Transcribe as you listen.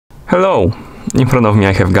Hello! In front of me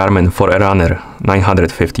I have Garmin Forerunner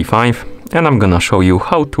 955 and I'm gonna show you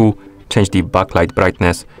how to change the backlight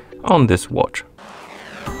brightness on this watch.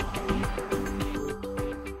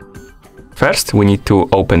 First we need to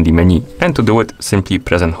open the menu, and to do it simply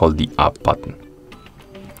press and hold the up button.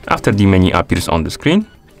 After the menu appears on the screen,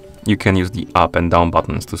 you can use the up and down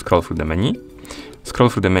buttons to scroll through the menu. Scroll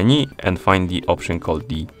through the menu and find the option called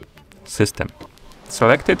the system.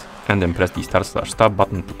 Select it and then press the start/stop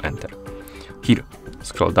button to enter. Here,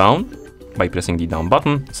 scroll down by pressing the down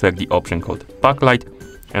button, select the option called backlight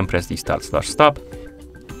and press the start/stop.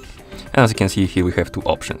 And as you can see here we have two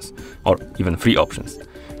options, or even three options.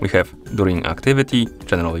 We have during activity,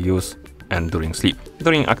 general use and during sleep.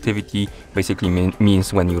 During activity basically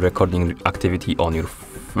means when you're recording activity on your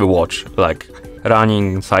watch, like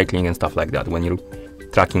running, cycling and stuff like that, when you're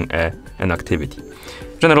tracking an activity.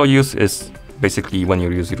 General use is basically when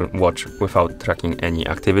you use your watch without tracking any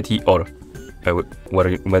activity, or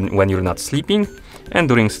when you're not sleeping, and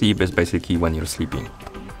during sleep is basically when you're sleeping.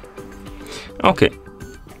 Okay,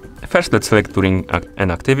 first let's select during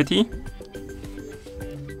an activity,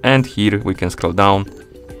 and here we can scroll down,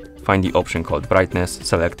 find the option called brightness,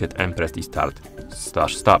 select it and press the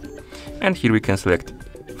start/stop. And here we can select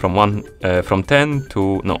from 5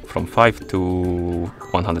 to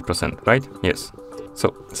 100%, right? Yes.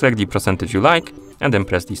 So select the percentage you like and then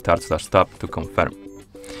press the start/stop to confirm.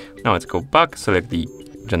 Now let's go back, select the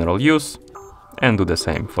general use and do the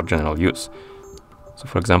same for general use. So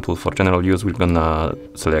for example, for general use, we're gonna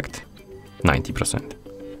select 90%.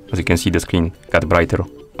 As you can see, the screen got brighter,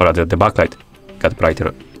 or rather the backlight got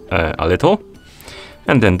brighter a little.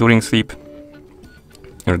 And then during sleep,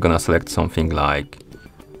 you're gonna select something like,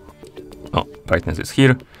 brightness is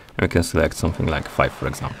here, and we can select something like 5, for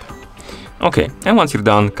example. Okay, and once you're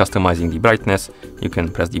done customizing the brightness, you can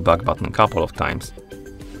press the back button a couple of times,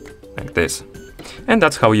 like this. And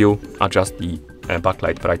that's how you adjust the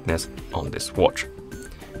backlight brightness on this watch.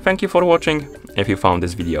 Thank you for watching. If you found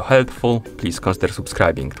this video helpful, please consider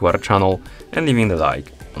subscribing to our channel and leaving a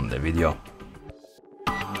like on the video.